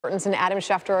And Adam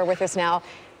Schefter are with us now.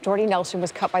 Jordy Nelson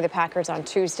was cut by the Packers on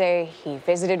Tuesday. He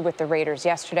visited with the Raiders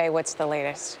yesterday. What's the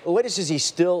latest? The latest is he's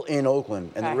still in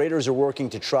Oakland, and the Raiders are working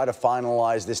to try to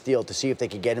finalize this deal to see if they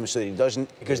can get him so that he doesn't,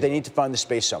 because they need to find the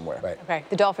space somewhere. Right. Okay.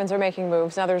 The Dolphins are making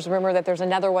moves. Now there's rumor that there's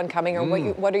another one coming. Or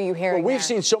what are you hearing? Well, we've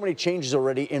seen so many changes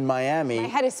already in Miami. My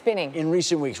head is spinning. In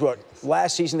recent weeks. Well,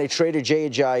 last season they traded Jay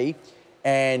Ajayi,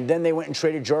 and then they went and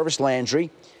traded Jarvis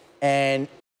Landry, and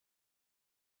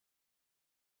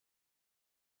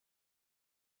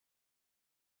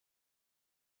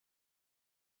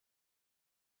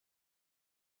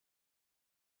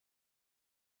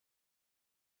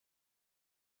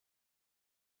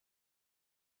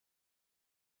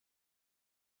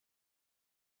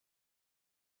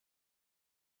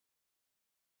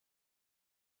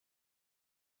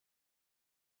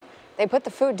They put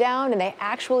the food down and they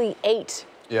actually ate.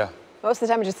 Yeah. Most of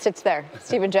the time it just sits there.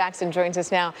 Steven Jackson joins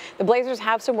us now. The Blazers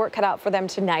have some work cut out for them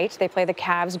tonight. They play the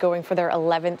Cavs, going for their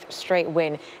 11th straight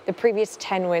win. The previous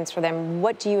 10 wins for them.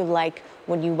 What do you like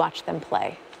when you watch them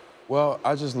play? Well,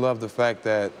 I just love the fact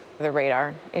that The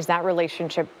radar is that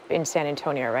relationship in San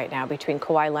Antonio right now between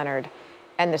Kawhi Leonard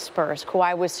and the Spurs.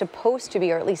 Kawhi was supposed to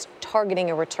be, or at least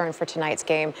targeting, a return for tonight's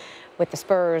game with the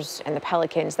Spurs and the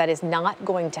Pelicans. That is not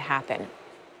going to happen.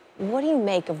 What do you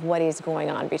make of what is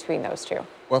going on between those two?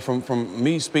 Well, from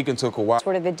me speaking to Kawhi,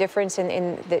 sort of the difference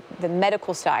in the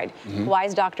medical side.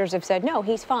 Kawhi's doctors have said, no,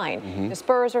 he's fine. The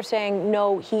Spurs are saying,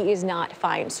 no, he is not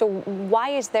fine. So why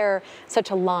is there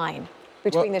such a line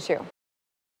between the two?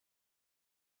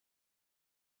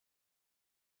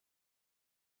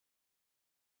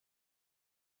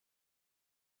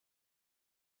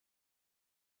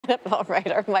 All right,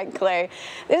 our Mike Clay.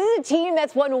 This is a team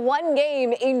that's won one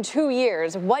game in 2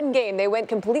 years. One game. They went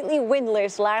completely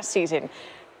winless last season.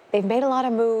 They've made a lot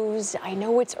of moves. I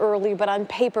know it's early, but on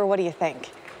paper, what do you think?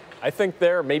 I think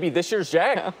they're maybe this year's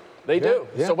Jag. They do.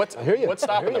 Yeah. So what's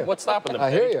stopping them? What's stopping them?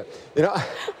 I hear you. You know,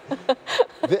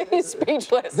 He's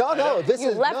speechless. No. This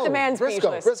you is left the man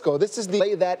speechless. Briscoe. This is the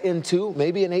lay that into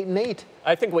maybe an 8-8.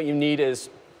 I think what you need is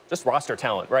just roster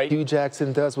talent, right? Hugh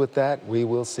Jackson does with that. We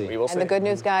will see. We will see. And the good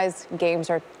news, guys, games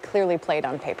are clearly played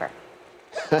on paper.